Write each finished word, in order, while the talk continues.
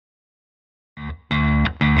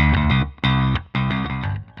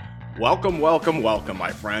Welcome, my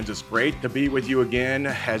friends. It's great to be with you again.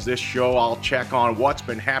 As this show, I'll check on what's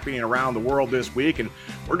been happening around the world this week, and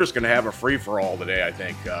we're just going to have a free-for-all today, I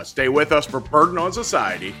think. Stay with us for Burden on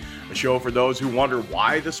Society, a show for those who wonder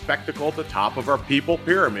why the spectacle at the top of our people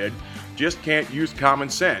pyramid just can't use common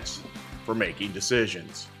sense for making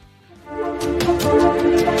decisions.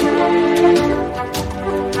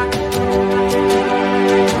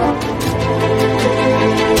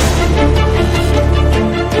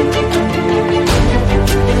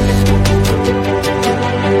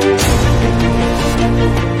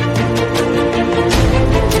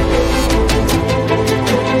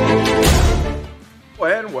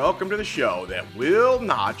 And welcome to the show that will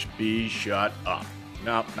not be shut up.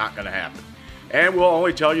 No, not going to happen. And we'll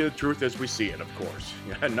only tell you the truth as we see it, of course.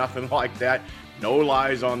 Nothing like that. No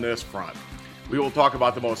lies on this front. We will talk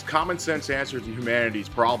about the most common sense answers to humanity's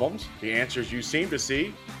problems. The answers you seem to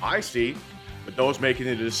see, I see, but those making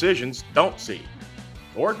the decisions don't see.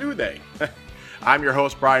 Or do they? I'm your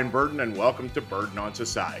host, Brian Burden, and welcome to Burden on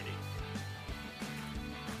Society.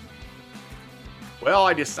 Well,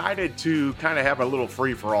 I decided to kind of have a little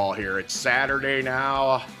free-for-all here. It's Saturday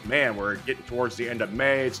now. Man, we're getting towards the end of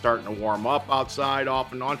May. It's starting to warm up outside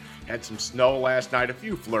off and on. Had some snow last night, a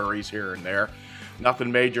few flurries here and there.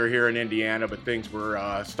 Nothing major here in Indiana, but things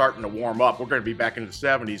were starting to warm up. We're going to be back in the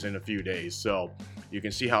 70s in a few days, so you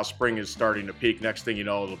can see how spring is starting to peak. Next thing you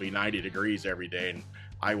know, it'll be 90 degrees every day, and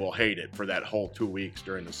I will hate it for that whole 2 weeks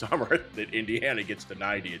during the summer that Indiana gets to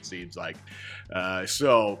 90, it seems like.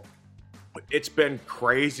 It's been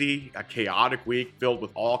crazy, a chaotic week filled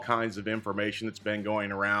with all kinds of information that's been going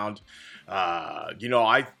around. I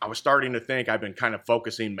was starting to think I've been kind of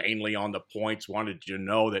focusing mainly on the points, wanted you to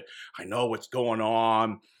know that I know what's going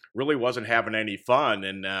on, really wasn't having any fun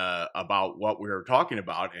and about what we were talking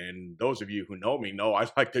about. And those of you who know me know I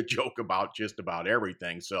like to joke about just about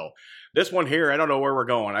everything. So this one here, I don't know where we're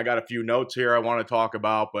going. I got a few notes here I want to talk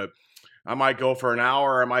about, but I might go for an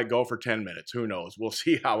hour, I might go for 10 minutes. Who knows? We'll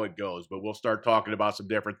see how it goes, but we'll start talking about some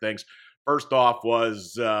different things. First off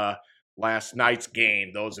was last night's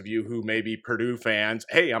game. Those of you who may be Purdue fans,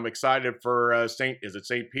 hey, I'm excited for St.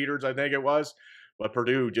 Peter's, I think it was. But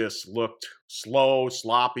Purdue just looked slow,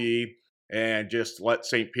 sloppy, and just let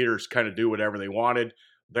St. Peter's kind of do whatever they wanted.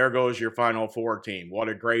 There goes your Final Four team. What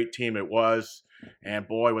a great team it was. And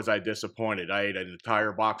boy, was I disappointed. I ate an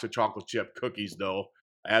entire box of chocolate chip cookies, though,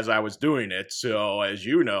 as I was doing it. So as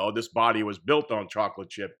you know, this body was built on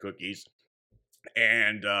chocolate chip cookies.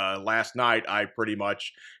 And last night, I pretty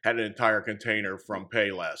much had an entire container from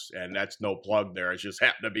Payless. And that's no plug there. It just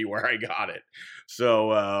happened to be where I got it.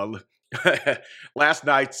 So last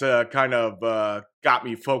night's kind of got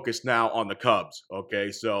me focused now on the Cubs.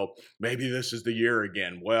 Okay, so maybe this is the year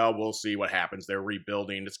again. Well, we'll see what happens. They're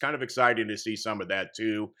rebuilding. It's kind of exciting to see some of that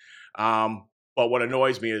too. But what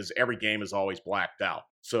annoys me is every game is always blacked out.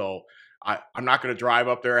 So I'm not going to drive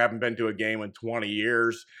up there. I haven't been to a game in 20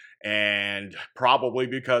 years. And probably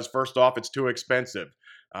because, first off, it's too expensive.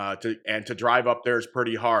 To drive up there is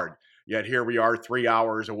pretty hard. Yet here we are 3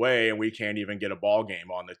 hours away, and we can't even get a ball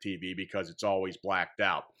game on the TV because it's always blacked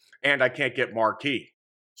out. And I can't get marquee.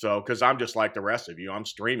 So, because I'm just like the rest of you, I'm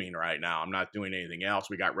streaming right now. I'm not doing anything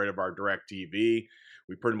else. We got rid of our DirecTV.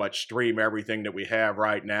 We pretty much stream everything that we have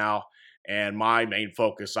right now. And my main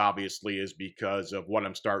focus, obviously, is because of what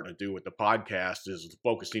I'm starting to do with the podcast is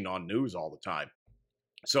focusing on news all the time.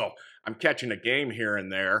 So I'm catching a game here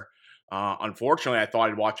and there. Unfortunately, I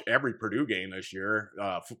thought I'd watch every Purdue game this year,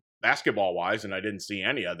 basketball-wise, and I didn't see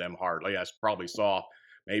any of them hardly. I probably saw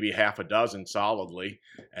maybe half a dozen solidly.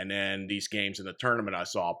 And then these games in the tournament I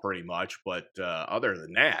saw pretty much. But other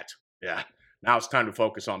than that, yeah. Now it's time to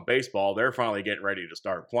focus on baseball. They're finally getting ready to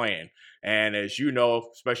start playing. And as you know,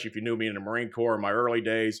 especially if you knew me in the Marine Corps in my early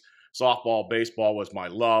days, softball, baseball was my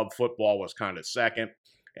love. Football was kind of second.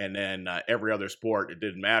 And then every other sport, it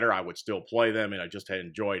didn't matter. I would still play them, and I just had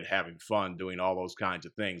enjoyed having fun doing all those kinds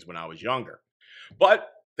of things when I was younger.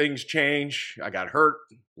 But things change. I got hurt.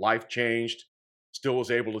 Life changed. Still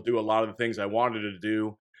was able to do a lot of the things I wanted to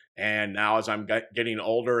do. And now as I'm getting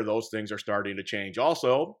older, those things are starting to change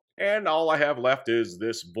also. And all I have left is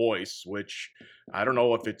this voice, which I don't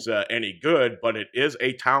know if it's any good, but it is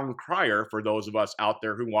a town crier for those of us out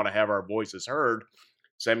there who want to have our voices heard.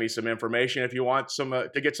 Send me some information if you want some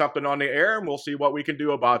to get something on the air, and we'll see what we can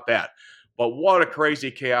do about that. But what a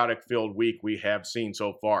crazy, chaotic-filled week we have seen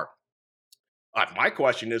so far. My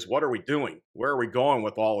question is, what are we doing? Where are we going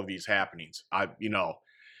with all of these happenings?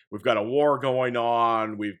 We've got a war going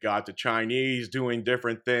on. We've got the Chinese doing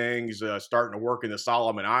different things, starting to work in the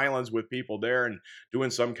Solomon Islands with people there and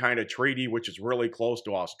doing some kind of treaty, which is really close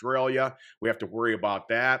to Australia. We have to worry about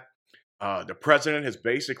that. The president has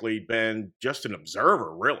basically been just an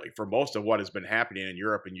observer, really, for most of what has been happening in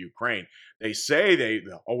Europe and Ukraine. They say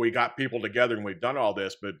we got people together and we've done all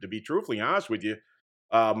this, but to be truthfully honest with you,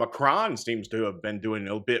 Macron seems to have been doing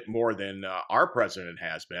a bit more than our president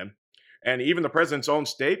has been. And even the president's own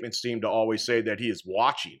statements seem to always say that he is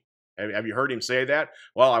watching. Have you heard him say that?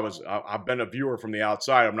 Well, I've been a viewer from the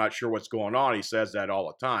outside. I'm not sure what's going on. He says that all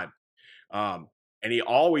the time. Um, and he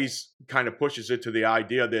always kind of pushes it to the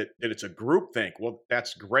idea that it's a group think. Well,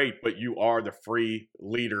 that's great, but you are the free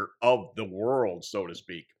leader of the world, so to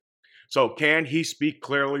speak. So can he speak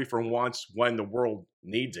clearly for once when the world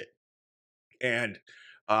needs it? And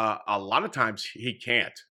a lot of times he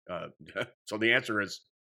can't. Uh, so the answer is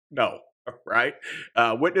no, right?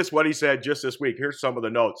 Witness what he said just this week. Here's some of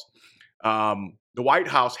the notes. The White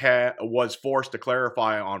House was forced to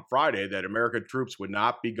clarify on Friday that American troops would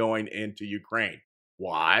not be going into Ukraine.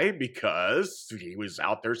 Why? Because he was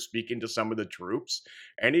out there speaking to some of the troops,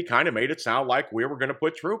 and he kind of made it sound like we were going to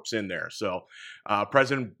put troops in there. So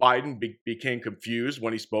President Biden became confused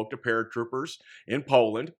when he spoke to paratroopers in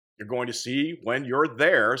Poland. You're going to see when you're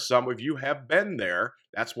there. Some of you have been there.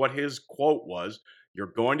 That's what his quote was. You're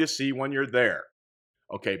going to see when you're there.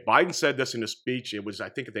 Okay, Biden said this in a speech. It was, I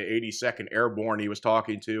think, the 82nd Airborne he was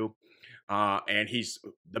talking to. And he's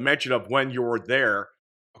the mention of when you're there.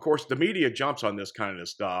 Of course, the media jumps on this kind of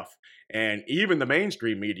stuff. And even the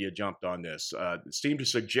mainstream media jumped on this. It seemed to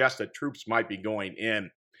suggest that troops might be going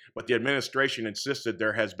in. But the administration insisted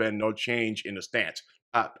there has been no change in the stance.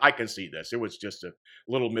 I can see this. It was just a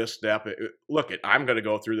little misstep. I'm going to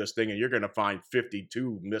go through this thing and you're going to find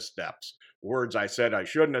 52 missteps. Words I said I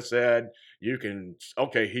shouldn't have said.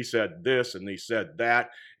 Okay, he said this and he said that,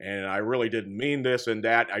 and I really didn't mean this and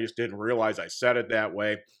that. I just didn't realize I said it that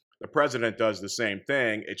way. The president does the same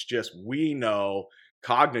thing. It's just we know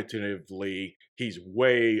cognitively he's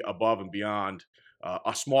way above and beyond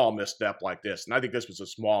a small misstep like this. And I think this was a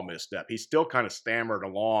small misstep. He still kind of stammered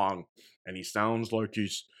along, and he sounds like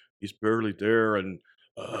he's barely there. And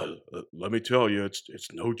let me tell you,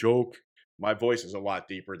 it's no joke. My voice is a lot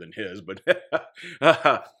deeper than his, but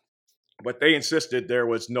but they insisted there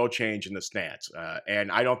was no change in the stance,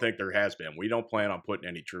 and I don't think there has been. We don't plan on putting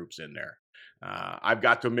any troops in there. I've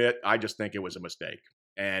got to admit, I just think it was a mistake.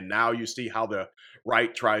 And now you see how the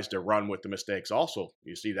right tries to run with the mistakes also.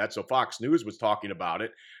 You see that. So Fox News was talking about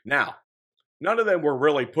it. Now, none of them were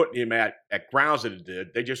really putting him at grounds that it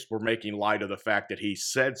did. They just were making light of the fact that he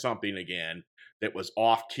said something again that was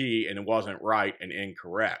off key and it wasn't right and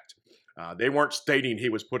incorrect. They weren't stating he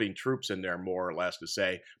was putting troops in there, more or less, to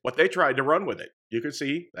say, but they tried to run with it. You can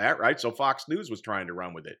see that, right? So Fox News was trying to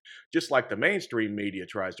run with it, just like the mainstream media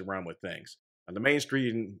tries to run with things. And the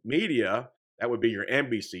mainstream media, that would be your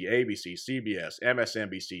NBC, ABC, CBS,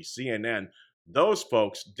 MSNBC, CNN. Those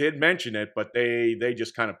folks did mention it, but they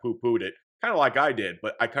just kind of poo-pooed it, kind of like I did.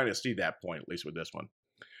 But I kind of see that point, at least with this one.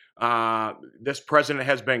 This president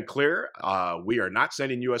has been clear. We are not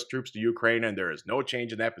sending U.S. troops to Ukraine, and there is no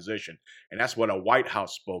change in that position. And that's what a White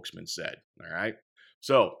House spokesman said. All right.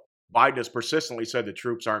 So Biden has persistently said the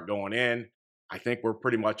troops aren't going in. I think we're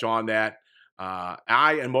pretty much on that.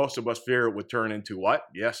 I and most of us fear it would turn into what?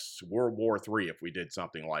 Yes, World War III if we did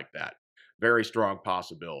something like that. Very strong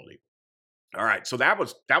possibility. All right, so that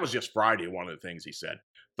was just Friday, one of the things he said.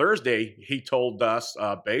 Thursday, he told us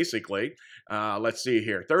basically, let's see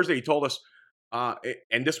here. Thursday, he told us,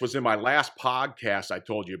 and this was in my last podcast, I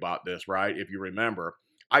told you about this, right? If you remember,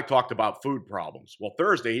 I talked about food problems. Well,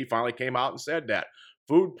 Thursday, he finally came out and said that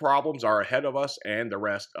food problems are ahead of us and the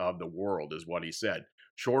rest of the world, is what he said.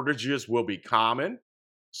 Shortages will be common.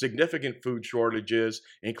 Significant food shortages,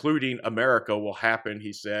 including America, will happen,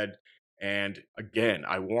 he said. And again,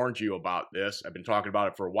 I warned you about this. I've been talking about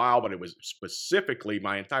it for a while, but it was specifically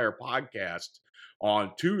my entire podcast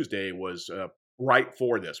on Tuesday was right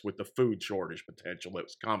for this with the food shortage potential that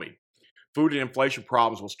was coming. Food and inflation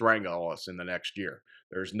problems will strangle us in the next year.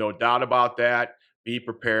 There's no doubt about that. Be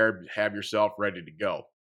prepared. Have yourself ready to go.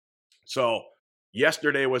 So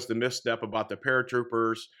yesterday was the misstep about the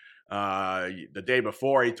paratroopers. The day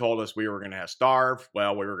before, he told us we were going to starve.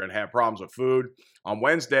 Well, we were going to have problems with food. On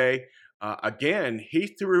Wednesday, again, he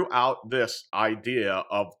threw out this idea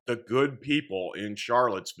of the good people in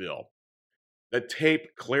Charlottesville. The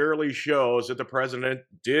tape clearly shows that the president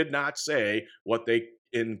did not say what they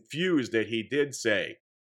infused that he did say.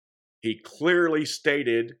 He clearly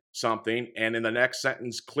stated something, and in the next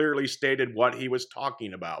sentence, clearly stated what he was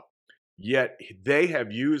talking about. Yet they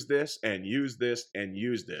have used this and used this and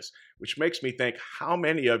used this, which makes me think how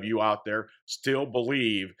many of you out there still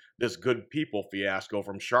believe this good people fiasco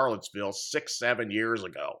from Charlottesville 6-7 years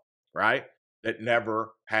ago, right? That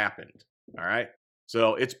never happened. All right.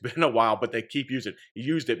 So it's been a while, but they keep using it. He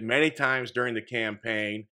used it many times during the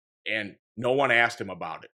campaign, and no one asked him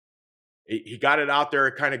about it. He got it out there,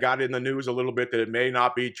 it kind of got in the news a little bit that it may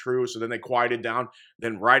not be true. So then they quieted down.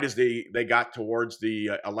 Then, right as they got towards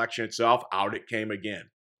the election itself, out it came again.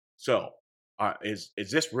 So, is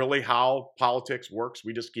this really how politics works?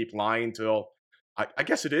 We just keep lying till I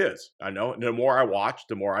guess it is. I know. And the more I watch,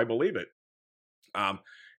 the more I believe it. Um,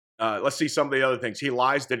 let's see some of the other things. He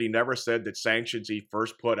lies that he never said that sanctions he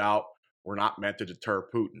first put out were not meant to deter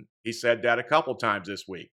Putin. He said that a couple times this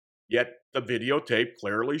week. Yet the videotape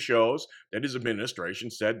clearly shows that his administration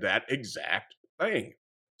said that exact thing.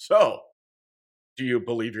 So, do you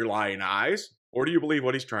believe your lying eyes, or do you believe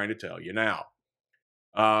what he's trying to tell you now?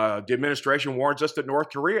 The administration warns us that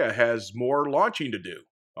North Korea has more launching to do.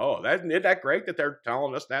 Oh, isn't that great that they're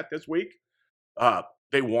telling us that this week? Uh,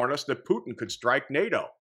 they warn us that Putin could strike NATO.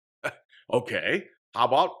 Okay, how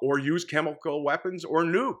about or use chemical weapons or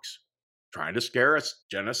nukes? Trying to scare us,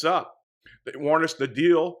 gin us up. They warn us the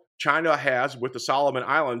deal China has with the Solomon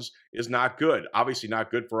Islands is not good. Obviously,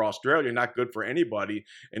 not good for Australia, not good for anybody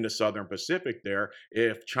in the Southern Pacific there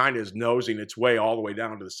if China is nosing its way all the way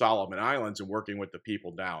down to the Solomon Islands and working with the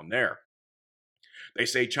people down there. They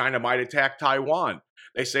say China might attack Taiwan.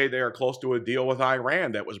 They say they are close to a deal with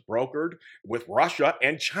Iran that was brokered with Russia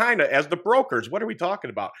and China as the brokers. What are we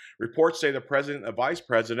talking about? Reports say the president and the vice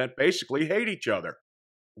president basically hate each other.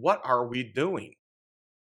 What are we doing?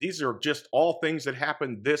 These are just all things that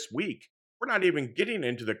happened this week. We're not even getting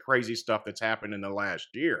into the crazy stuff that's happened in the last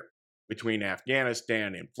year between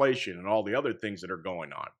Afghanistan, inflation, and all the other things that are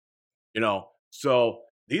going on. So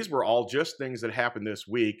these were all just things that happened this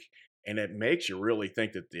week, and it makes you really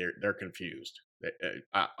think that they're confused.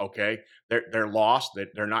 Okay, they're lost. That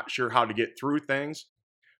they're not sure how to get through things.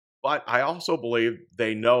 But I also believe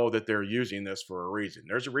they know that they're using this for a reason.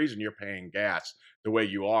 There's a reason you're paying gas the way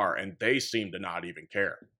you are, and they seem to not even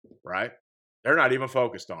care, right? They're not even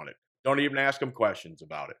focused on it. Don't even ask them questions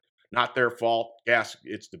about it. Not their fault. Gas,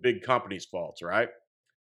 it's the big company's faults, right?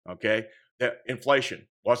 Okay. The inflation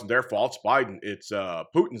wasn't their fault. It's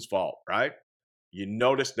Putin's fault, right? You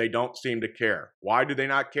notice they don't seem to care. Why do they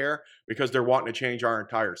not care? Because they're wanting to change our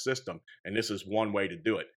entire system, and this is one way to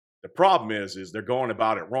do it. The problem is they're going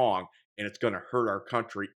about it wrong, and it's going to hurt our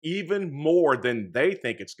country even more than they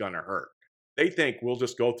think it's going to hurt. They think we'll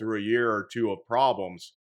just go through a year or two of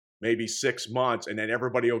problems, maybe 6 months, and then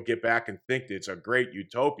everybody will get back and think that it's a great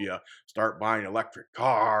utopia, start buying electric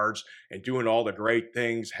cars and doing all the great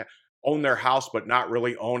things, own their house but not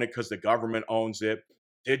really own it because the government owns it,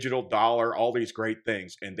 digital dollar, all these great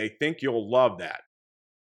things. And they think you'll love that.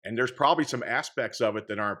 And there's probably some aspects of it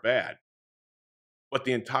that aren't bad. But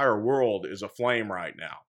the entire world is aflame right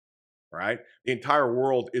now, right? The entire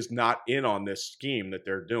world is not in on this scheme that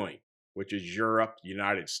they're doing, which is Europe, the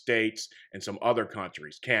United States, and some other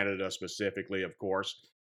countries. Canada specifically, of course,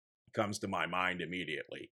 comes to my mind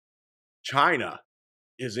immediately. China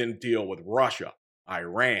is in deal with Russia,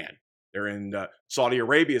 Iran. They're in Saudi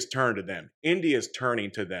Arabia's turned to them. India's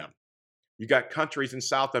turning to them. You got countries in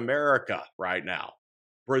South America right now.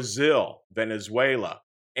 Brazil, Venezuela,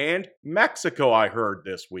 and Mexico, I heard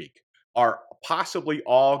this week, are possibly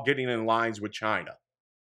all getting in lines with China.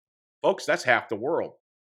 Folks, that's half the world.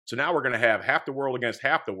 So now we're going to have half the world against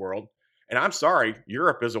half the world. And I'm sorry,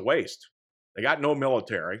 Europe is a waste. They got no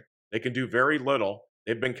military. They can do very little.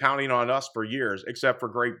 They've been counting on us for years, except for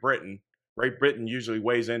Great Britain. Great Britain usually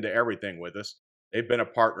weighs into everything with us. They've been a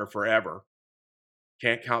partner forever.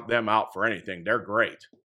 Can't count them out for anything. They're great.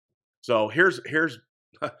 So here's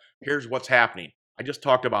what's happening. I just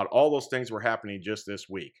talked about all those things were happening just this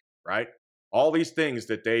week, right? All these things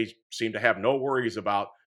that they seem to have no worries about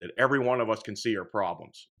that every one of us can see are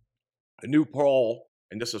problems. A new poll,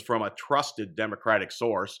 and this is from a trusted Democratic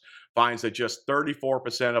source, finds that just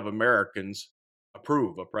 34% of Americans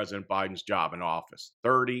approve of President Biden's job in office.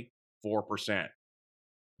 34%.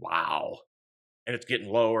 Wow. And it's getting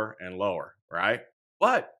lower and lower, right?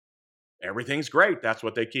 But everything's great. That's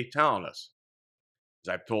what they keep telling us.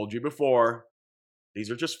 As I've told you before, these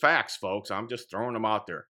are just facts, folks. I'm just throwing them out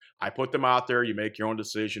there. I put them out there. You make your own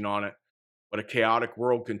decision on it. But a chaotic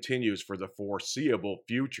world continues for the foreseeable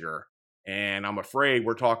future. And I'm afraid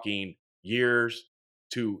we're talking years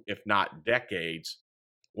to, if not decades,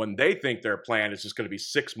 when they think their plan is just going to be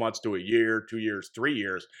 6 months to a year, 2 years, 3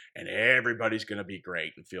 years, and everybody's going to be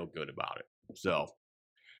great and feel good about it. So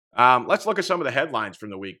let's look at some of the headlines from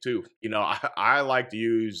the week, too. I like to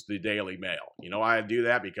use the Daily Mail. I do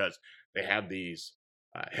that because they have these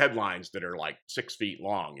headlines that are like 6 feet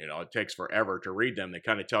long. It takes forever to read them. They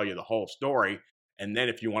kind of tell you the whole story. And then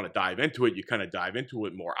if you want to dive into it, you kind of dive into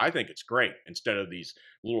it more. I think it's great instead of these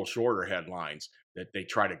little shorter headlines that they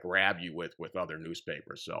try to grab you with other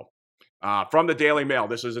newspapers. So, from the Daily Mail,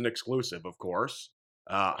 this is an exclusive, of course.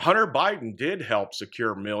 Hunter Biden did help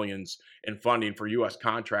secure millions in funding for U.S.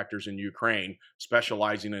 contractors in Ukraine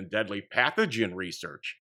specializing in deadly pathogen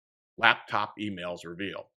research. Laptop emails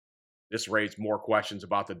reveal. This raised more questions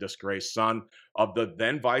about the disgraced son of the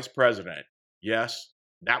then vice president. Yes,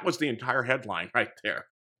 that was the entire headline right there.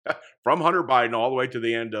 From Hunter Biden all the way to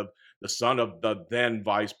the end of the son of the then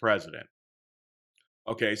vice president.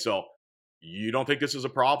 Okay, so you don't think this is a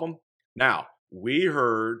problem? Now, we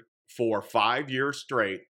heard for 5 years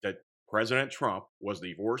straight that President Trump was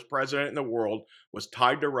the worst president in the world, was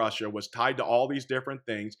tied to Russia, was tied to all these different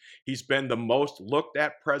things. He's been the most looked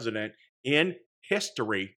at president in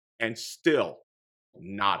history, and still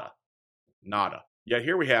nada, nada. Yet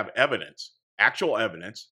here we have evidence, actual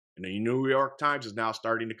evidence, and the New York Times is now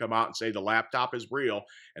starting to come out and say the laptop is real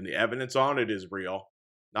and the evidence on it is real.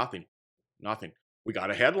 Nothing, nothing. We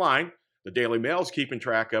got a headline. The Daily Mail is keeping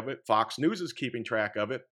track of it. Fox News is keeping track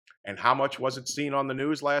of it. And how much was it seen on the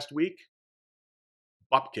news last week?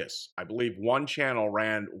 Bupkis. I believe one channel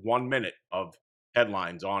ran 1 minute of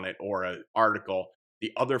headlines on it or an article.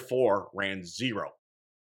 The other four ran zero.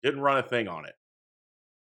 Didn't run a thing on it.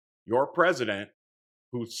 Your president,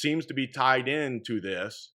 who seems to be tied into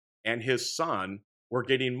this, and his son were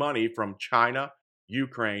getting money from China,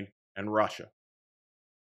 Ukraine, and Russia.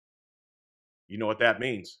 You know what that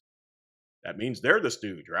means? That means they're the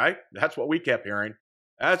stooge, right? That's what we kept hearing.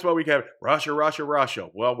 That's what we kept. Russia, Russia, Russia.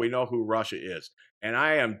 Well, we know who Russia is. And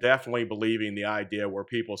I am definitely believing the idea where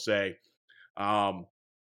people say that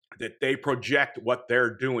they project what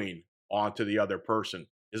they're doing onto the other person.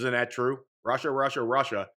 Isn't that true? Russia, Russia,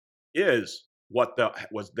 Russia is what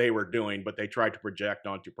they were doing, but they tried to project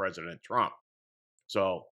onto President Trump.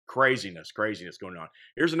 So craziness going on.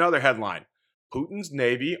 Here's another headline. Putin's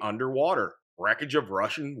Navy underwater. Wreckage of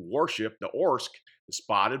Russian warship, the Orsk, is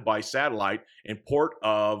spotted by satellite in port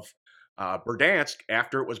of Berdansk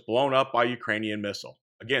after it was blown up by Ukrainian missile.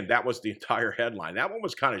 Again, that was the entire headline. That one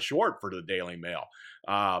was kind of short for the Daily Mail.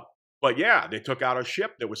 But yeah, they took out a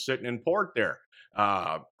ship that was sitting in port there.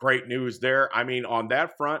 Great news there. I mean, on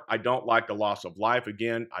that front, I don't like the loss of life.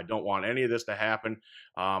 Again, I don't want any of this to happen.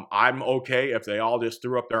 I'm okay if they all just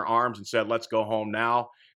threw up their arms and said, let's go home now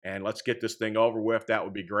and let's get this thing over with. That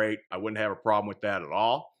would be great. I wouldn't have a problem with that at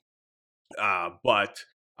all. But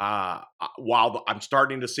while I'm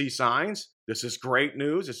starting to see signs, this is great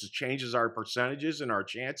news. This changes our percentages and our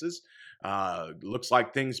chances. Looks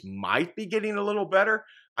like things might be getting a little better.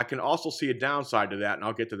 I can also see a downside to that, and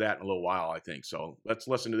I'll get to that in a little while, I think. So let's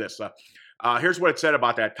listen to this. Here's what it said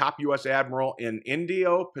about that. Top U.S. Admiral in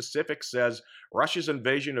Indo-Pacific says Russia's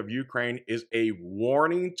invasion of Ukraine is a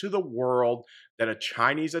warning to the world that a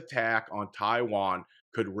Chinese attack on Taiwan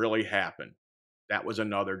could really happen. That was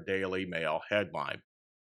another Daily Mail headline.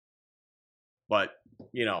 But,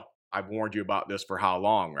 you know, I've warned you about this for how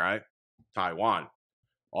long, right? Taiwan.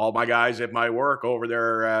 All my guys at my work over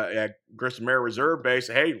there at Grissom Air Reserve Base,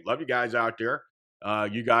 hey, love you guys out there.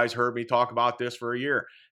 You guys heard me talk about this for a year.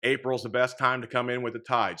 April's the best time to come in with the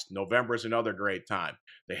tides. November is another great time.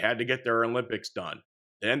 They had to get their Olympics done.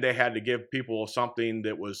 Then they had to give people something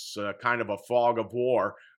that was kind of a fog of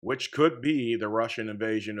war, which could be the Russian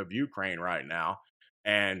invasion of Ukraine right now.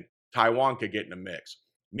 And Taiwan could get in the mix.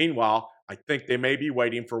 Meanwhile, I think they may be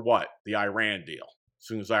waiting for what? The Iran deal. As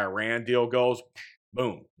soon as the Iran deal goes,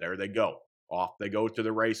 boom, there they go. Off they go to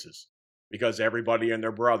the races. Because everybody and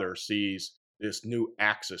their brother sees this new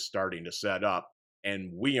axis starting to set up.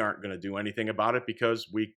 And we aren't going to do anything about it because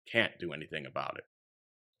we can't do anything about it.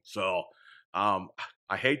 So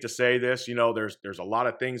I hate to say this, you know, there's a lot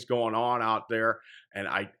of things going on out there, and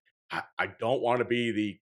I don't want to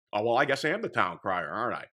be well, I guess I am the town crier,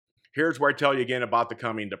 aren't I? Here's where I tell you again about the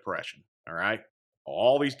coming depression. All right,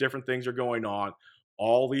 all these different things are going on.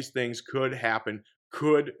 All these things could happen,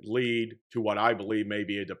 could lead to what I believe may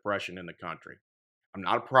be a depression in the country. I'm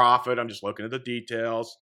not a prophet. I'm just looking at the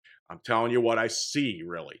details. I'm telling you what I see,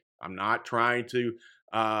 really. I'm not trying to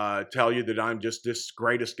tell you that I'm just this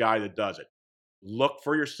greatest guy that does it. Look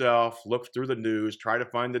for yourself, look through the news, try to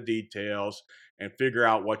find the details, and figure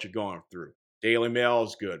out what you're going through. Daily Mail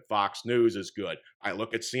is good. Fox News is good. I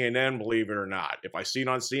look at CNN, believe it or not. If I see it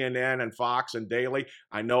on CNN and Fox and Daily,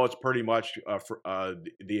 I know it's pretty much the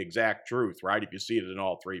exact truth, right? If you see it in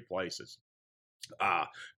all three places.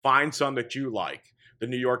 Find some that you like. The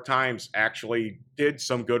New York Times actually did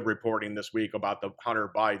some good reporting this week about the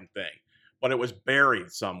Hunter Biden thing, but it was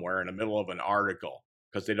buried somewhere in the middle of an article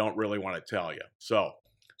because they don't really want to tell you. So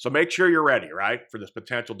So make sure you're ready, right, for this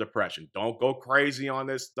potential depression. Don't go crazy on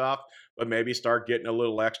this stuff, but maybe start getting a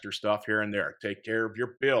little extra stuff here and there. Take care of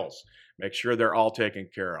your bills. Make sure they're all taken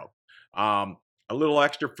care of. Um, a little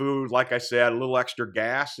extra food, like I said, a little extra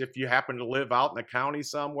gas if you happen to live out in the county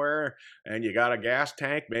somewhere and you got a gas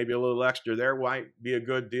tank, maybe a little extra there might be a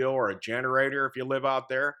good deal, or a generator if you live out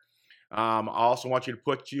there. I also want you to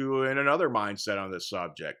put you in another mindset on this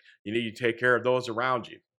subject. You need to take care of those around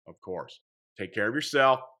you, of course. Take care of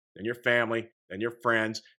yourself, then your family, then your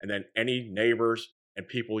friends, and then any neighbors and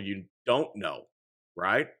people you don't know,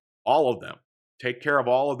 right? All of them. Take care of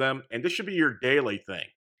all of them. And this should be your daily thing.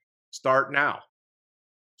 Start now.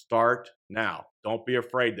 Start now. Don't be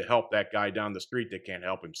afraid to help that guy down the street that can't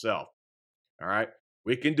help himself. All right.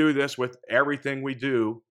 We can do this with everything we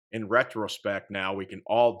do. In retrospect, now we can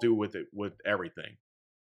all do with it with everything.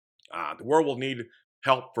 The world will need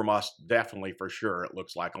help from us, definitely for sure. It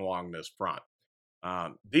looks like along this front.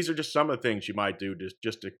 These are just some of the things you might do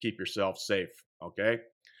just to keep yourself safe. Okay.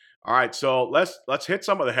 All right. So let's hit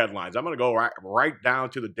some of the headlines. I'm going to go right down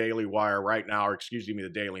to the Daily Wire right now, or excuse me, the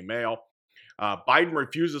Daily Mail. Biden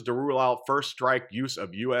refuses to rule out first strike use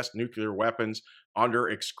of U.S. nuclear weapons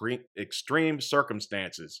under extreme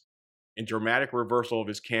circumstances, in dramatic reversal of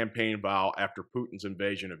his campaign vow after Putin's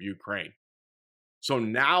invasion of Ukraine. So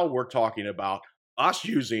now we're talking about us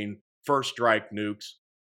using first strike nukes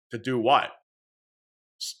to do what?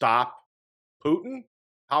 Stop Putin?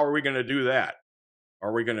 How are we going to do that?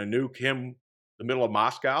 Are we going to nuke him the middle of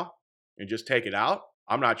Moscow and just take it out?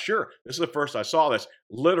 I'm not sure. This is the first I saw this.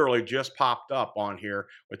 Literally just popped up on here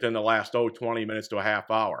within the last 20 minutes to a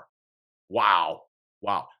half hour. Wow.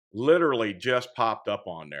 Wow. Literally just popped up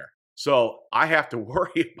on there. So I have to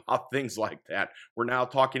worry about things like that. We're now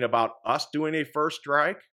talking about us doing a first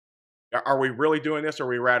strike. Are we really doing this, or are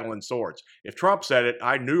we rattling swords? If Trump said it,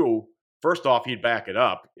 I knew, first off, he'd back it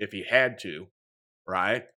up if he had to,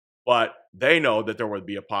 right? But they know that there would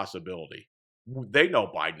be a possibility. They know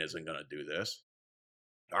Biden isn't going to do this.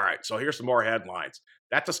 All right, so here's some more headlines.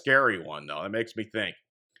 That's a scary one, though. That makes me think.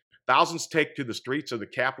 Thousands take to the streets of the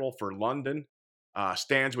capital for London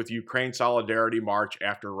stands with Ukraine solidarity march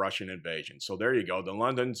after Russian invasion. So there you go. The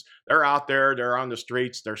Londons, they're out there. They're on the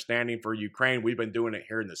streets. They're standing for Ukraine. We've been doing it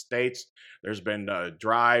here in the States. There's been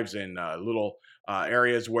drives in little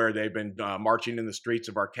areas where they've been marching in the streets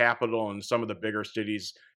of our capital and some of the bigger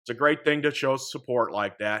cities. It's a great thing to show support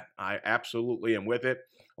like that. I absolutely am with it,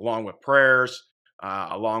 along with prayers,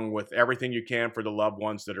 along with everything you can for the loved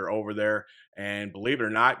ones that are over there. And believe it or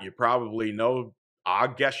not, you probably know, I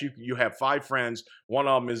guess you have 5 friends. One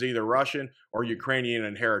of them is either Russian or Ukrainian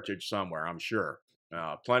in heritage somewhere, I'm sure.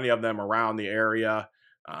 Plenty of them around the area.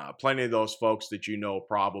 Plenty of those folks that you know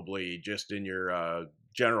probably just in your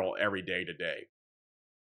general everyday to day.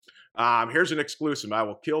 Here's an exclusive. I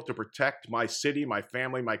will kill to protect my city, my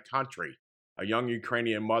family, my country. A young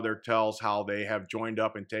Ukrainian mother tells how they have joined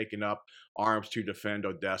up and taken up arms to defend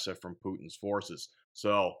Odessa from Putin's forces.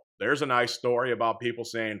 So there's a nice story about people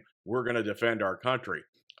saying, we're going to defend our country.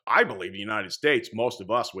 I believe the United States, most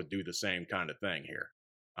of us would do the same kind of thing here.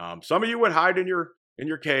 Some of you would hide in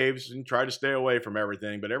your caves and try to stay away from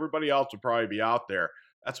everything, but everybody else would probably be out there.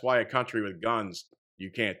 That's why a country with guns,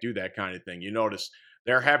 you can't do that kind of thing. You notice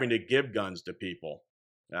they're having to give guns to people.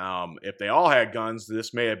 If they all had guns,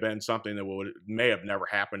 this may have been something that may have never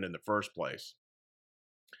happened in the first place.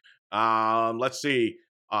 Let's see.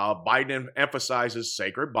 Biden emphasizes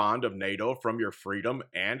sacred bond of NATO from your freedom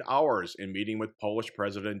and ours in meeting with Polish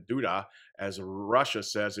President Duda, as Russia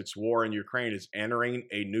says its war in Ukraine is entering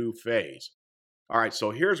a new phase. All right,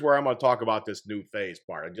 so here's where I'm going to talk about this new phase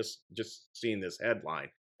part. I just seen this headline.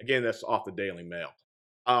 Again, that's off the Daily Mail.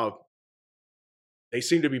 They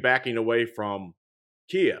seem to be backing away from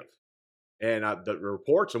Kiev. And the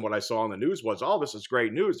reports and what I saw on the news was, oh, this is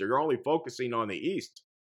great news. They're only focusing on the east.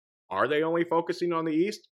 Are they only focusing on the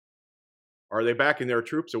east? Or are they backing their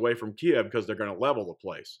troops away from Kiev because they're going to level the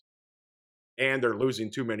place? And they're losing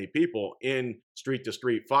too many people in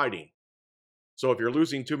street-to-street fighting. So if you're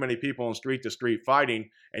losing too many people in street-to-street fighting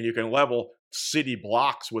and you can level city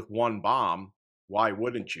blocks with one bomb, why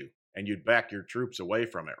wouldn't you? And you'd back your troops away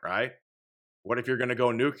from it, right? What if you're going to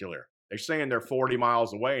go nuclear? They're saying they're 40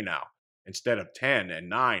 miles away now instead of 10 and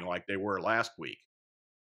 9 like they were last week.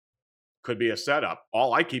 Could be a setup.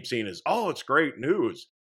 All I keep seeing is, oh, it's great news.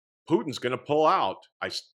 Putin's going to pull out.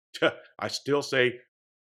 I still say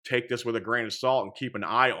take this with a grain of salt and keep an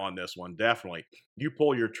eye on this one, definitely. You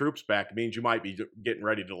pull your troops back, it means you might be getting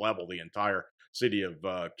ready to level the entire city of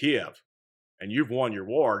Kiev. And you've won your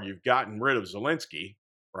war. You've gotten rid of Zelensky,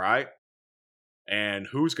 right? And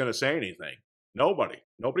who's going to say anything? Nobody.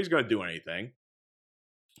 Nobody's going to do anything.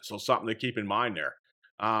 So something to keep in mind there.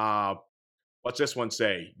 Uh, what's this one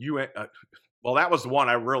say? Well, that was the one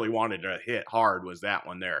I really wanted to hit hard. Was that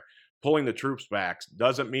one there? Pulling the troops back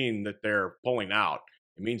doesn't mean that they're pulling out.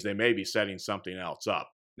 It means they may be setting something else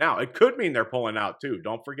up. Now, it could mean they're pulling out too.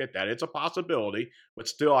 Don't forget that. It's a possibility, but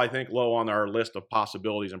still, I think low on our list of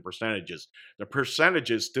possibilities and percentages. The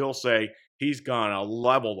percentages still say he's going to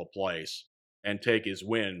level the place and take his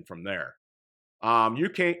win from there.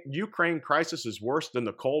 Ukraine crisis is worse than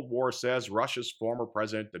the Cold War, says Russia's former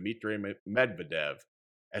president Dmitry Medvedev,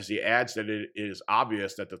 as he adds that it is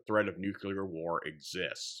obvious that the threat of nuclear war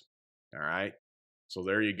exists. All right. So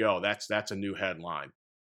there you go. That's a new headline.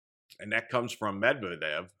 And that comes from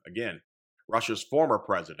Medvedev, again, Russia's former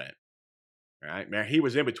president. Right? Man, he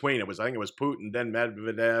was in between. I think it was Putin, then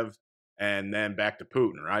Medvedev, and then back to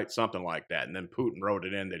Putin, right? Something like that. And then Putin wrote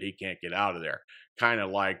it in that he can't get out of there, kind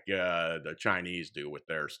of like the Chinese do with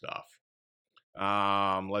their stuff.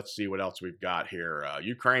 Let's see what else we've got here.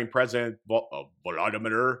 Ukraine President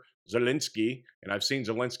Volodymyr Zelensky, and I've seen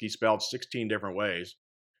Zelensky spelled 16 different ways,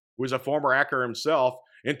 who is a former actor himself,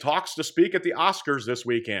 in talks to speak at the Oscars this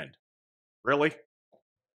weekend. Really?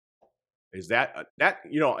 Is that, and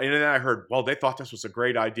then I heard, well, they thought this was a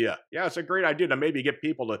great idea. Yeah, it's a great idea to maybe get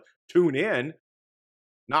people to tune in,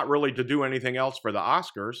 not really to do anything else for the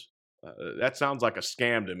Oscars. That sounds like a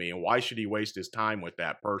scam to me. And why should he waste his time with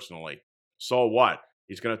that personally? So what?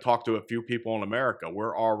 He's going to talk to a few people in America.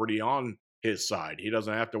 We're already on his side. He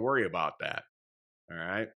doesn't have to worry about that. All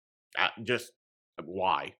right. Just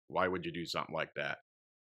why? Why would you do something like that?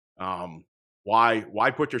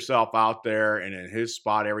 Why put yourself out there and in his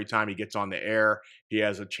spot every time he gets on the air, he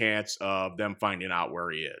has a chance of them finding out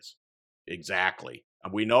where he is? Exactly.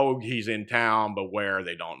 We know he's in town, but where,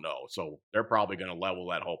 they don't know. So they're probably going to level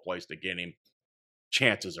that whole place to get him.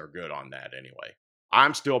 Chances are good on that anyway.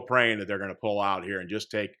 I'm still praying that they're going to pull out here and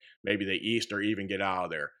just take maybe the East or even get out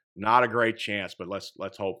of there. Not a great chance, but let's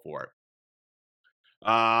hope for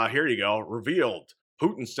it. Here you go. Revealed.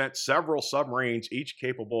 Putin sent several submarines, each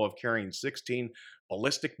capable of carrying 16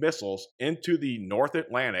 ballistic missiles, into the North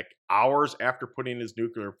Atlantic hours after putting his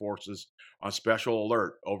nuclear forces on special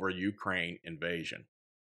alert over Ukraine invasion.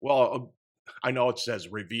 Well, I know it says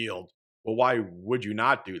revealed. Well, why would you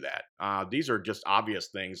not do that? These are just obvious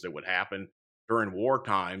things that would happen during war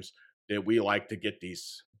times that we like to get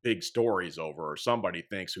these big stories over, or somebody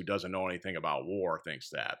thinks who doesn't know anything about war thinks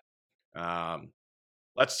that.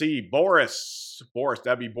 Let's see, Boris,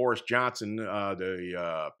 that'd be Boris Johnson,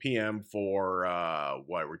 the PM for,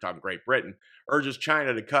 we're talking Great Britain, urges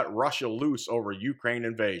China to cut Russia loose over Ukraine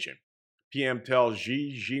invasion. PM tells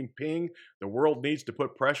Xi Jinping the world needs to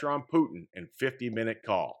put pressure on Putin in 50-minute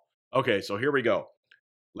call. Okay, so here we go.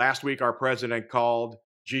 Last week, our president called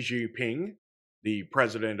Xi Jinping, the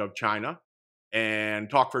president of China, and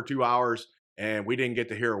talked for 2 hours, and we didn't get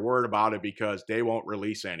to hear a word about it because they won't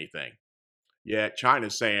release anything. Yet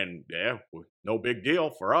China's saying, yeah, no big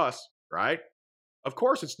deal for us, right? Of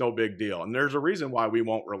course it's no big deal. And there's a reason why we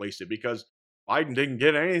won't release it, because Biden didn't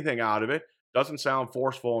get anything out of it. Doesn't sound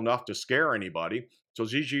forceful enough to scare anybody. So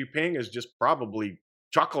Xi Jinping is just probably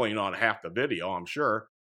chuckling on half the video, I'm sure.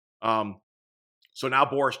 So now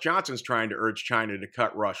Boris Johnson's trying to urge China to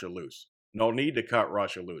cut Russia loose. No need to cut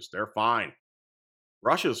Russia loose. They're fine.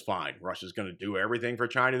 Russia's fine. Russia's going to do everything for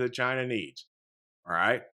China that China needs. All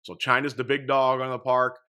right. So China's the big dog on the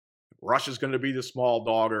park. Russia's going to be the small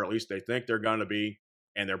dog, or at least they think they're going to be.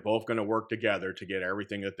 And they're both going to work together to get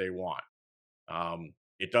everything that they want.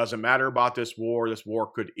 It doesn't matter about this war. This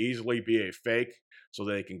war could easily be a fake so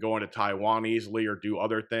they can go into Taiwan easily or do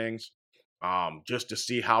other things just to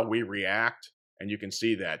see how we react. And you can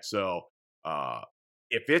see that. So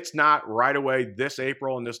if it's not right away this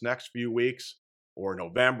April in this next few weeks or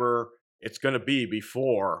November, it's going to be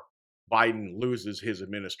before Biden loses his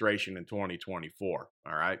administration in 2024,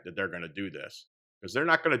 all right, that they're going to do this, because they're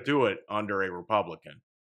not going to do it under a Republican.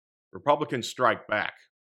 Republicans strike back.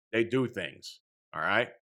 They do things, all right?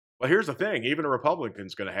 But here's the thing, even a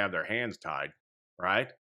Republican's going to have their hands tied,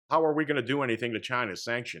 right? How are we going to do anything to China's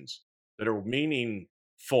sanctions that are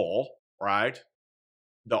meaningful, right?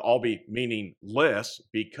 They'll all be meaningless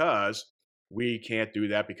because we can't do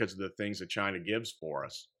that because of the things that China gives for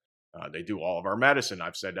us. They do all of our medicine.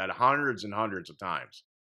 I've said that hundreds and hundreds of times.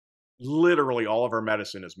 Literally all of our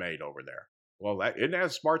medicine is made over there. Well, isn't that a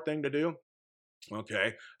smart thing to do?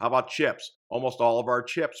 Okay. How about chips? Almost all of our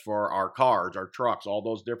chips for our cars, our trucks, all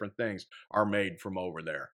those different things are made from over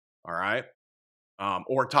there. All right.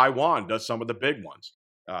 Or Taiwan does some of the big ones.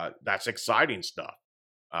 That's exciting stuff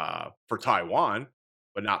for Taiwan,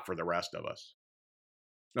 but not for the rest of us.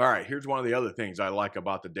 All right. Here's one of the other things I like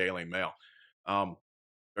about the Daily Mail.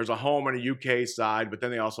 There's a home on the UK side, but then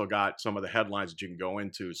they also got some of the headlines that you can go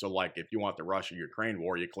into. So, like, if you want the Russia-Ukraine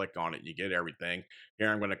war, you click on it, you get everything. Here,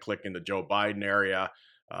 I'm going to click in the Joe Biden area.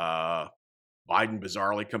 Uh, Biden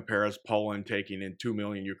bizarrely compares Poland taking in 2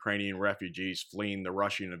 million Ukrainian refugees fleeing the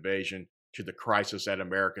Russian invasion to the crisis at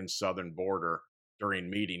American southern border during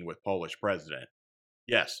meeting with Polish president.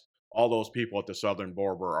 Yes, all those people at the southern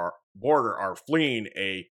border are fleeing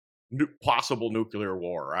a possible nuclear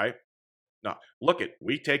war, right? Now, look at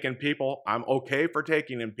we taking people. I'm okay for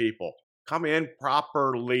taking in people. Come in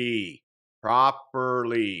properly.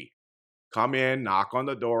 Properly. Come in, knock on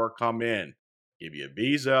the door, come in. Give you a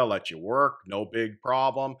visa, let you work, no big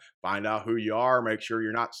problem. Find out who you are, make sure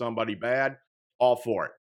you're not somebody bad. All for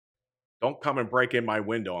it. Don't come and break in my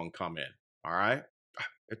window and come in. All right?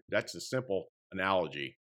 That's a simple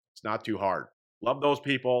analogy. It's not too hard. Love those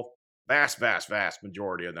people. Vast, vast, vast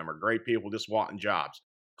majority of them are great people just wanting jobs.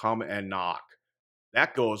 Come and knock.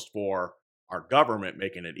 That goes for our government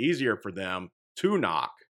making it easier for them to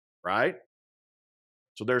knock, right?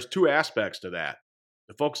 So there's two aspects to that.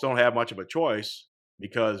 The folks don't have much of a choice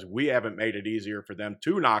because we haven't made it easier for them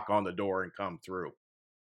to knock on the door and come through.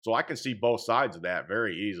 So I can see both sides of that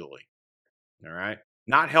very easily. All right.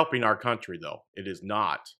 Not helping our country, though. It is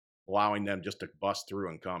not allowing them just to bust through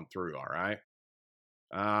and come through. All right.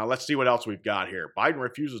 Let's see what else we've got here. Biden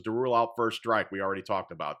refuses to rule out first strike. We already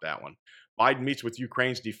talked about that one. Biden meets with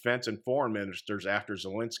Ukraine's defense and foreign ministers after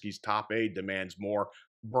Zelensky's top aide demands more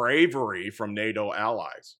bravery from NATO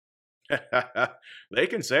allies. They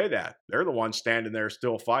can say that. They're the ones standing there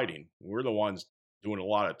still fighting. We're the ones doing a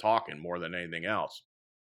lot of talking more than anything else.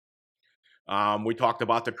 We talked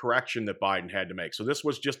about the correction that Biden had to make. So this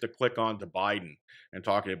was just a click on to Biden and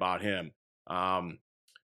talking about him.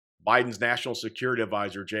 Biden's national security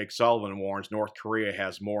advisor, Jake Sullivan, warns North Korea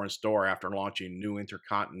has more in store after launching new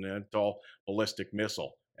intercontinental ballistic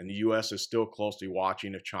missile. And the U.S. is still closely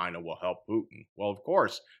watching if China will help Putin. Well, of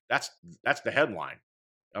course, that's the headline.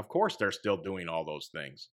 Of course, they're still doing all those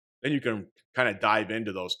things. Then you can kind of dive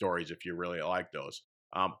into those stories if you really like those.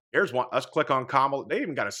 Here's one. Let's click on Kamala. They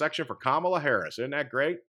even got a section for Kamala Harris. Isn't that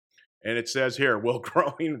great? And it says here, will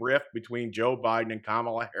growing rift between Joe Biden and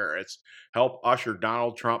Kamala Harris help usher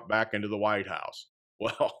Donald Trump back into the White House?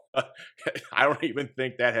 Well, I don't even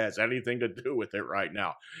think that has anything to do with it right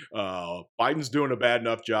now. Biden's doing a bad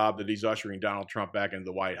enough job that he's ushering Donald Trump back into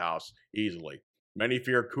the White House easily. Many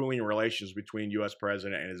fear cooling relations between U.S.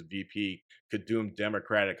 President and his VP could doom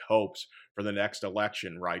Democratic hopes for the next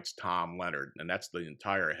election, writes Tom Leonard. And that's the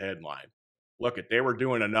entire headline. Look, they were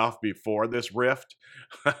doing enough before this rift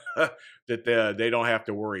that they don't have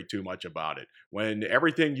to worry too much about it. When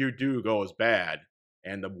everything you do goes bad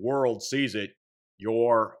and the world sees it,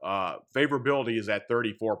 your favorability is at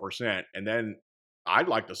 34%. And then I'd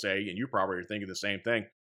like to say, and you probably are thinking the same thing,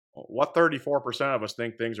 what 34% of us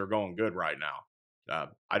think things are going good right now?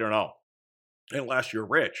 I don't know. Unless you're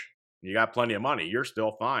rich, you got plenty of money, you're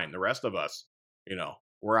still fine. The rest of us,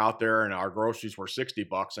 we're out there and our groceries were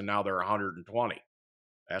 $60 and now they're 120.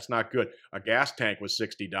 That's not good. A gas tank was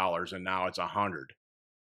 $60 and now it's 100.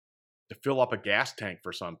 To fill up a gas tank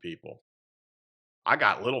for some people. I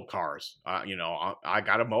got little cars. I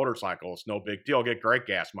got a motorcycle. It's no big deal. Get great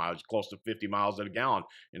gas mileage, close to 50 miles a gallon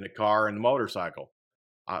in the car and the motorcycle.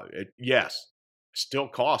 Yes, still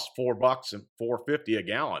costs $4 and $4.50 a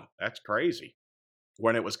gallon. That's crazy.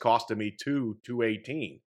 When it was costing me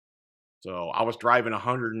 $2.18. So I was driving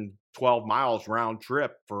 112 miles round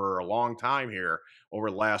trip for a long time here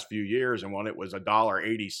over the last few years. And when it was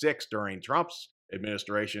 $1.86 during Trump's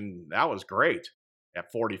administration, that was great.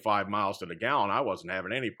 At 45 miles to the gallon, I wasn't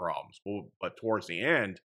having any problems. But towards the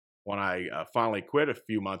end, when I finally quit a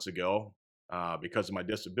few months ago because of my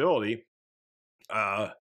disability,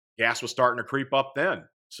 gas was starting to creep up then.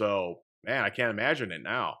 So, man, I can't imagine it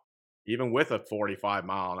now, even with a 45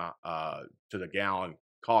 mile to the gallon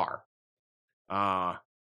car.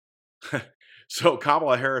 So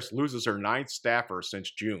Kamala Harris loses her 9th staffer since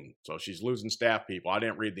June. So she's losing staff people. I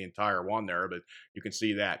didn't read the entire one there, but you can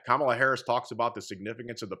see that. Kamala Harris talks about the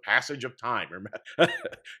significance of the passage of time.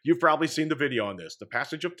 You've probably seen the video on this, the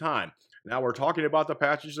passage of time. Now we're talking about the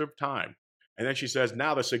passage of time. And then she says,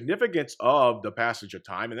 now the significance of the passage of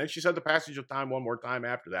time. And then she said the passage of time one more time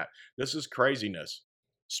after that. This is craziness.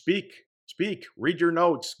 Speak, read your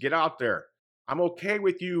notes, get out there. I'm okay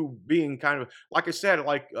with you being kind of, like I said,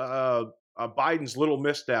 like Biden's little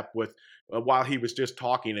misstep with while he was just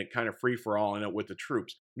talking and kind of free-for-alling it with the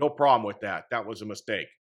troops. No problem with that. That was a mistake.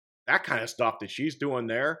 That kind of stuff that she's doing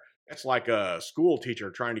there, that's like a school teacher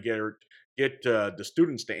trying to get the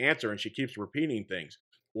students to answer and she keeps repeating things.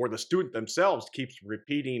 Or the student themselves keeps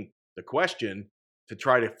repeating the question to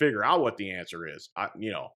try to figure out what the answer is.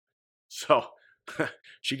 So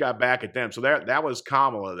she got back at them. So that was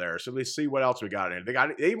Kamala there. So let's see what else we got in.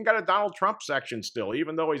 They even got a Donald Trump section still,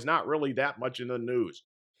 even though he's not really that much in the news.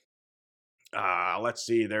 Let's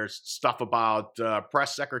see. There's stuff about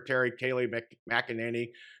press secretary Kayleigh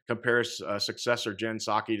McEnany compares successor Jen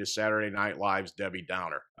Psaki to Saturday Night Live's Debbie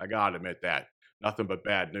Downer. I gotta admit that. Nothing but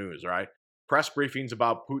bad news, right? Press briefings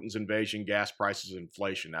about Putin's invasion, gas prices,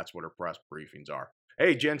 inflation. That's what her press briefings are.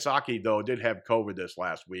 Hey, Jen Psaki, though, did have COVID this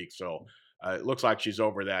last week, so it looks like she's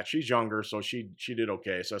over that. She's younger, so she did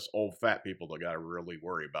okay. So that's old fat people that got to really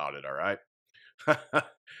worry about it, all right?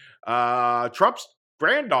 Trump's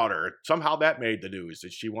granddaughter, somehow that made the news,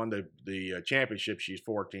 that she won the championship. She's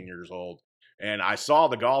 14 years old. And I saw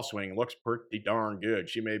the golf swing. Looks pretty darn good.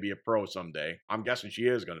 She may be a pro someday. I'm guessing she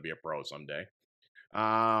is going to be a pro someday.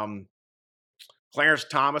 Clarence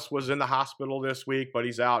Thomas was in the hospital this week, but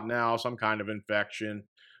he's out now, some kind of infection.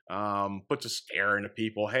 Puts a stare into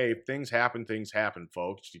people. Hey, if things happen,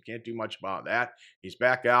 folks. You can't do much about that. He's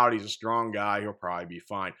back out. He's a strong guy. He'll probably be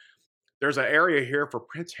fine. There's an area here for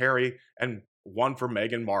Prince Harry and one for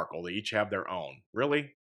Meghan Markle. They each have their own.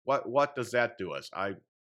 Really? What does that do us?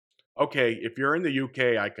 Okay, if you're in the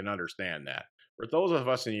UK, I can understand that. For those of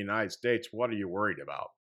us in the United States, what are you worried about?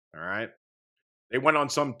 All right? They went on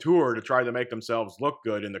some tour to try to make themselves look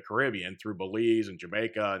good in the Caribbean through Belize and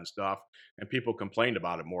Jamaica and stuff, and people complained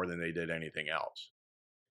about it more than they did anything else.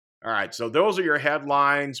 All right, so those are your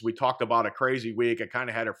headlines. We talked about a crazy week. I kind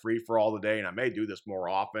of had a free-for-all today, and I may do this more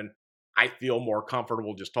often. I feel more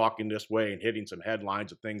comfortable just talking this way and hitting some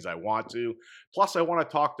headlines of things I want to. Plus, I want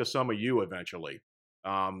to talk to some of you eventually.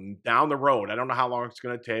 Down the road. I don't know how long it's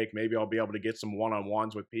going to take. Maybe I'll be able to get some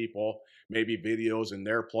one-on-ones with people, maybe videos in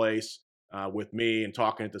their place with me and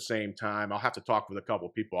talking at the same time. I'll have to talk with a couple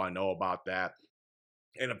of people I know about that.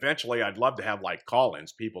 And eventually I'd love to have like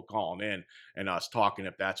call-ins, people calling in and us talking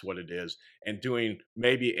if that's what it is, and doing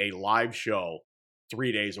maybe a live show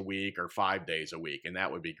 3 days a week or 5 days a week. And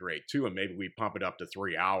that would be great too. And maybe we pump it up to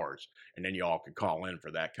 3 hours and then you all could call in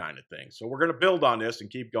for that kind of thing. So we're going to build on this and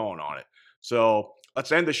keep going on it. So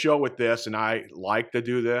let's end the show with this. And I like to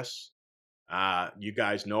do this. You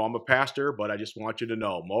guys know I'm a pastor, but I just want you to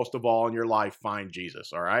know, most of all in your life, find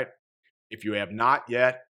Jesus. All right. If you have not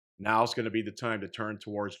yet, now's going to be the time to turn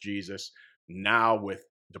towards Jesus. Now with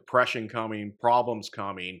depression coming, problems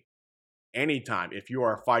coming, anytime, if you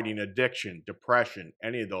are fighting addiction, depression,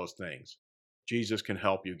 any of those things, Jesus can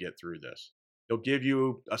help you get through this. He'll give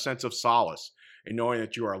you a sense of solace in knowing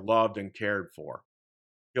that you are loved and cared for.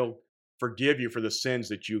 He'll forgive you for the sins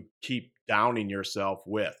that you keep downing yourself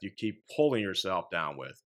with, you keep pulling yourself down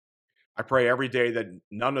with. I pray every day that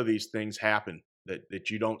none of these things happen, that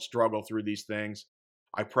you don't struggle through these things.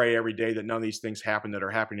 I pray every day that none of these things happen that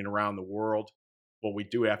are happening around the world. But we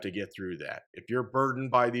do have to get through that. If you're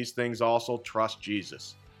burdened by these things also, trust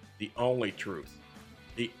Jesus, the only truth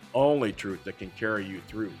that can carry you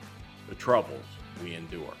through the troubles we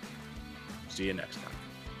endure. See you next time.